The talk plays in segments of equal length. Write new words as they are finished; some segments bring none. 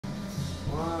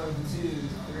1, 2,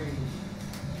 3.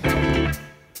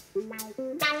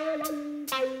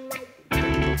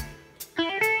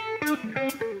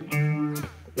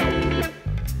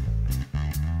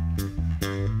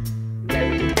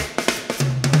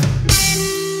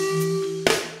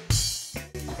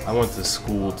 I went to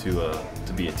school to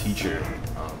be a teacher.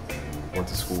 Went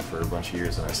to school for a bunch of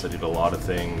years and I studied a lot of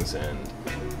things and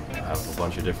I have a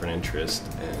bunch of different interests.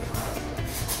 And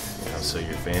so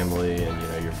your family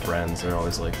and your friends, they're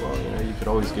always like, well, you could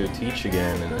always go teach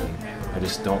again. And then I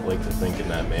just don't like to think in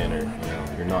that manner.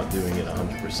 You're not doing it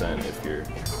 100% if you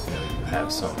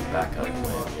have some backup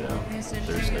plan.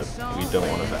 There's we don't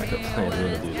want a backup plan. We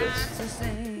want to do this.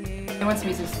 I went to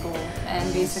music school,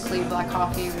 and basically Black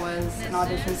Coffee was an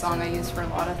audition song I used for a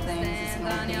lot of things. It's an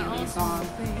old Canadian song,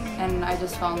 and I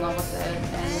just fell in love with it,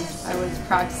 and I was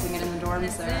practicing it in the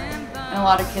dorms there. And a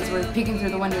lot of kids were peeking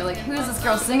through the window like, who is this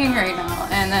girl singing right now?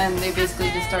 And then they basically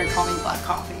just started calling me Black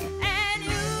Coffee.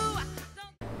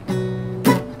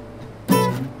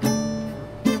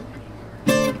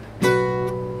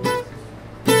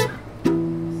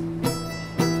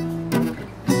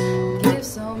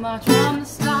 So much from the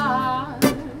start.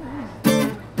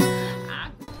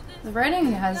 The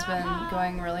writing has been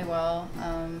going really well.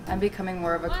 I'm becoming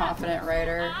more of a confident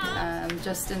writer.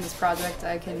 Just in this project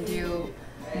I can do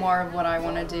more of what I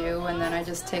want to do, and then I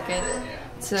just take it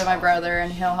to my brother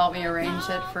and he'll help me arrange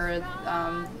it for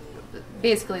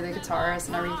basically the guitars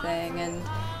and everything, and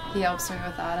he helps me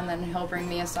with that, and then he'll bring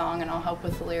me a song and I'll help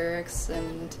with the lyrics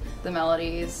and the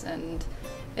melodies, and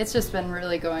it's just been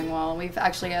really going well. We've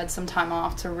actually had some time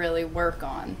off to really work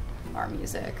on our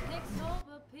music.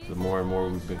 The more and more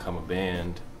we've become a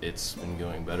band, it's been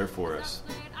going better for us.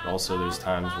 Also, there's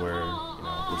times where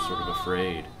we're sort of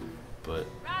afraid, but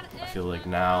I feel like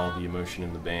now the emotion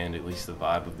in the band, at least the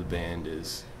vibe of the band,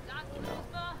 is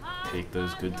take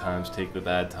those good times, take the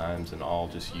bad times, and all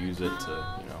just use it to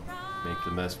make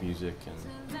the best music and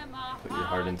put your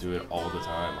heart into it all the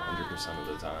time, 100% of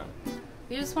the time.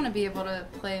 We just want to be able to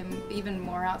play even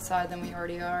more outside than we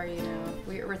already are,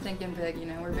 We're thinking big,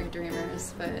 we're big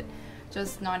dreamers, but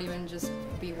just not even just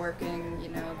be working,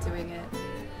 doing it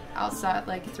outside,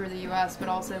 like through the U.S., but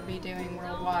also be doing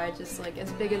worldwide, just like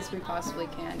as big as we possibly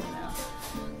can,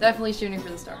 Definitely shooting for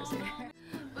the stars here.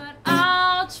 But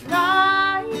I'll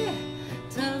try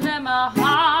to let my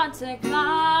heart take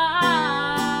flight.